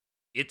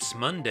It's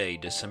Monday,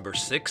 December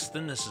 6th,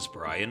 and this is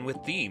Brian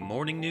with the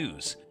Morning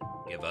News.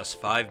 Give us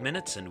 5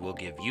 minutes and we'll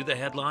give you the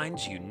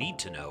headlines you need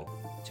to know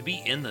to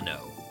be in the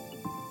know.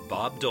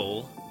 Bob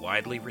Dole,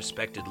 widely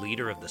respected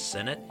leader of the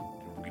Senate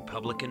and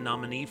Republican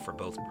nominee for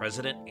both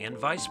president and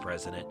vice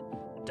president,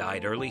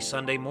 died early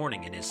Sunday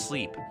morning in his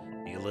sleep,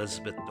 the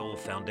Elizabeth Dole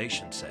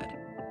Foundation said.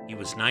 He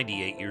was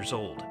 98 years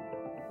old.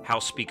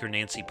 House Speaker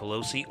Nancy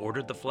Pelosi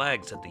ordered the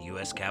flags at the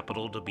U.S.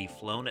 Capitol to be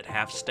flown at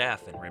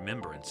half-staff in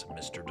remembrance of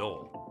Mr.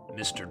 Dole.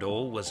 Mr.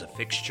 Dole was a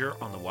fixture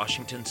on the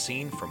Washington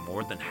scene for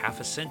more than half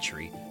a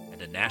century and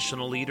a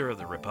national leader of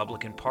the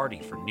Republican Party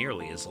for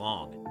nearly as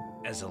long.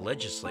 As a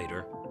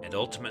legislator, and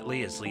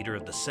ultimately as leader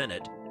of the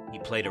Senate, he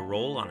played a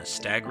role on a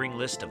staggering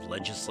list of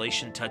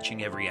legislation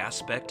touching every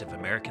aspect of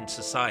American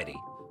society: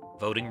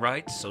 voting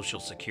rights, Social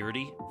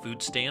Security,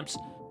 food stamps,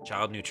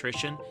 child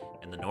nutrition,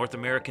 and the North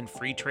American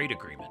Free Trade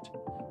Agreement.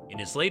 In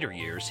his later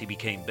years, he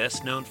became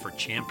best known for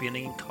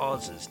championing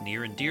causes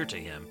near and dear to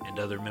him and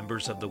other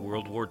members of the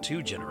World War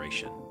II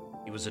generation.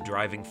 He was a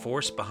driving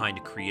force behind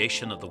the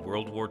creation of the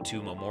World War II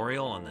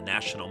Memorial on the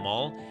National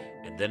Mall,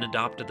 and then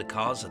adopted the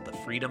cause of the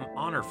Freedom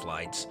Honor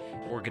Flights,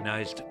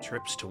 organized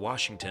trips to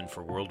Washington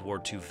for World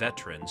War II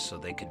veterans so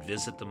they could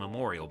visit the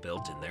memorial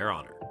built in their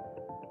honor.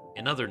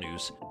 In other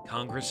news,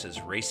 Congress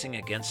is racing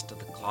against the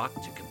clock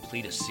to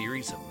complete a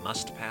series of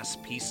must-pass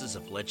pieces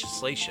of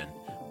legislation,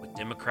 with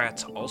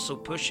Democrats also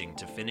pushing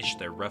to finish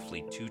their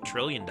roughly $2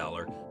 trillion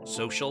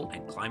social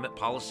and climate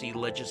policy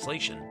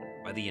legislation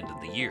by the end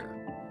of the year.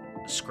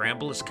 The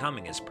scramble is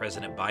coming as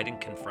President Biden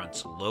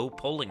confronts low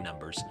polling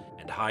numbers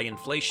and high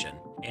inflation,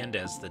 and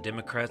as the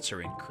Democrats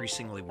are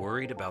increasingly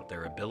worried about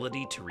their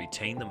ability to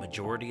retain the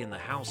majority in the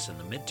House in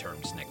the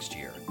midterms next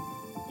year.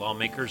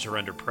 Lawmakers are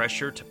under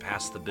pressure to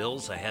pass the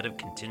bills ahead of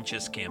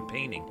contentious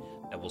campaigning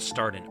that will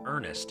start in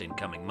earnest in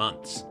coming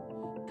months.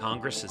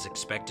 Congress is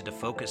expected to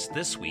focus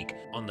this week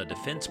on the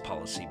defense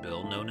policy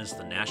bill known as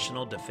the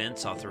National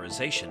Defense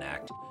Authorization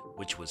Act,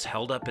 which was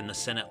held up in the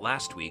Senate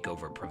last week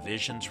over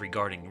provisions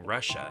regarding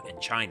Russia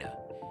and China.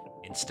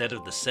 Instead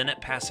of the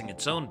Senate passing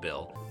its own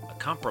bill, a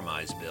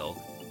compromise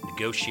bill,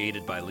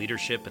 negotiated by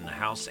leadership in the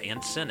House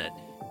and Senate,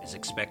 is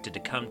expected to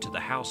come to the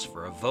House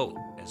for a vote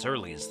as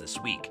early as this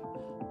week.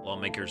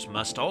 Lawmakers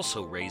must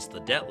also raise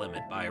the debt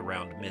limit by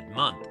around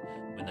mid-month,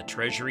 when the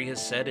Treasury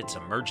has said its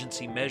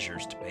emergency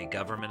measures to pay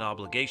government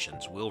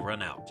obligations will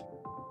run out.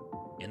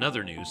 In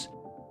other news,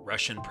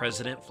 Russian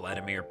President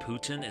Vladimir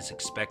Putin is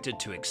expected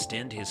to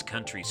extend his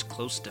country's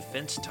close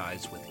defense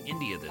ties with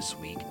India this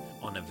week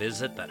on a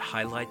visit that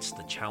highlights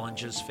the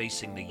challenges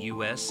facing the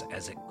U.S.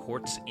 as it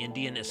courts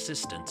Indian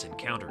assistance in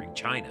countering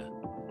China.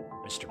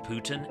 Mr.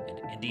 Putin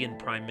and Indian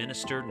Prime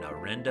Minister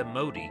Narendra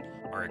Modi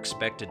are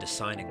expected to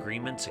sign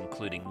agreements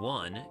including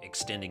one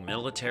extending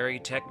military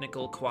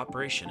technical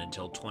cooperation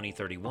until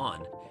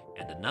 2031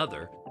 and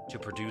another to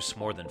produce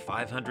more than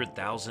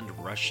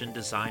 500,000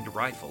 Russian-designed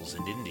rifles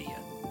in India.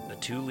 The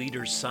two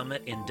leaders'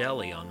 summit in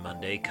Delhi on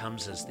Monday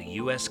comes as the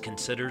U.S.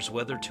 considers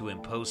whether to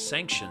impose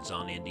sanctions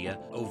on India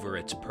over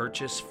its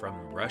purchase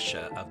from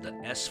Russia of the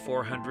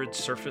S-400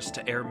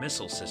 surface-to-air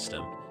missile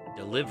system,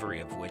 delivery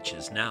of which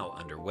is now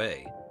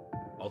underway.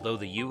 Although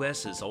the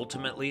U.S. is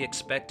ultimately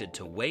expected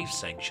to waive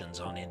sanctions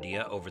on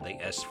India over the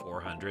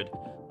S-400,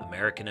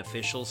 American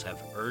officials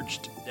have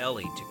urged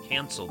Delhi to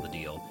cancel the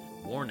deal,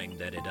 warning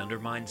that it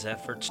undermines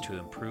efforts to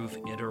improve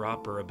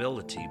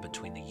interoperability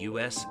between the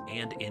U.S.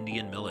 and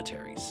Indian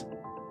militaries.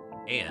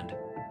 And,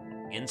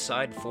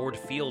 inside Ford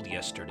Field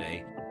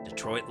yesterday,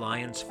 Detroit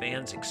Lions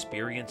fans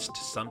experienced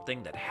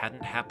something that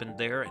hadn't happened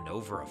there in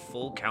over a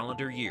full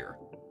calendar year: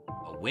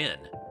 a win.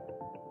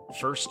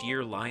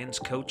 First-year Lions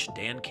coach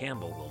Dan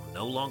Campbell will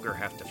no longer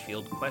have to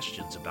field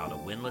questions about a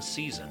winless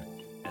season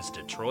as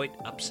Detroit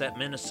upset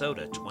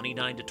Minnesota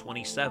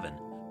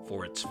 29-27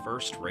 for its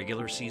first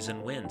regular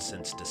season win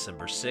since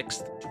December 6,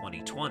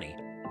 2020,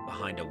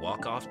 behind a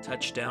walk-off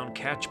touchdown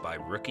catch by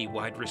rookie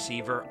wide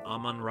receiver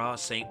Amon-Ra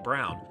St.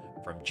 Brown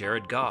from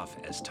Jared Goff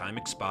as time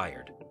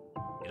expired.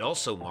 It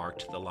also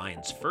marked the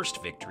Lions'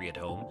 first victory at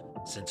home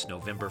since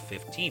November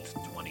 15,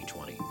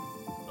 2020.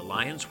 The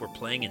Lions were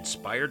playing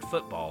inspired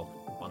football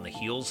on the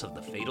heels of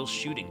the fatal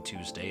shooting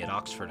Tuesday at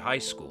Oxford High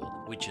School,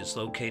 which is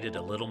located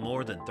a little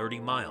more than 30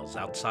 miles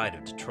outside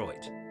of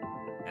Detroit.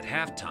 At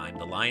halftime,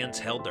 the Lions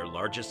held their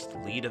largest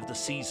lead of the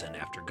season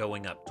after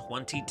going up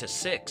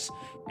 20-6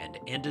 and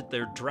ended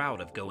their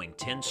drought of going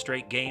 10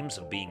 straight games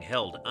of being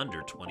held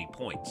under 20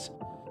 points.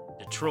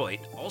 Detroit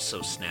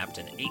also snapped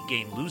an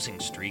 8-game losing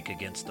streak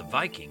against the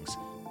Vikings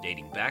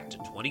dating back to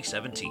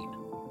 2017.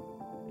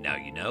 Now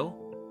you know,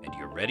 and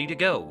you're ready to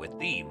go with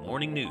the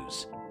morning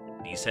news.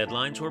 These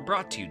headlines were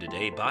brought to you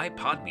today by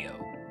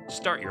Podmeo.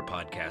 Start your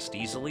podcast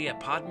easily at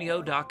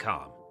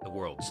podmeo.com, the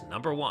world's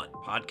 #1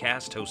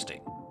 podcast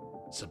hosting.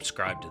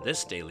 Subscribe to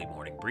this daily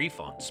morning brief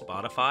on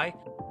Spotify,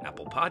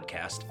 Apple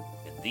Podcast,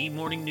 and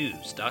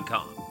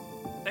themorningnews.com.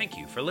 Thank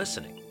you for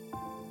listening.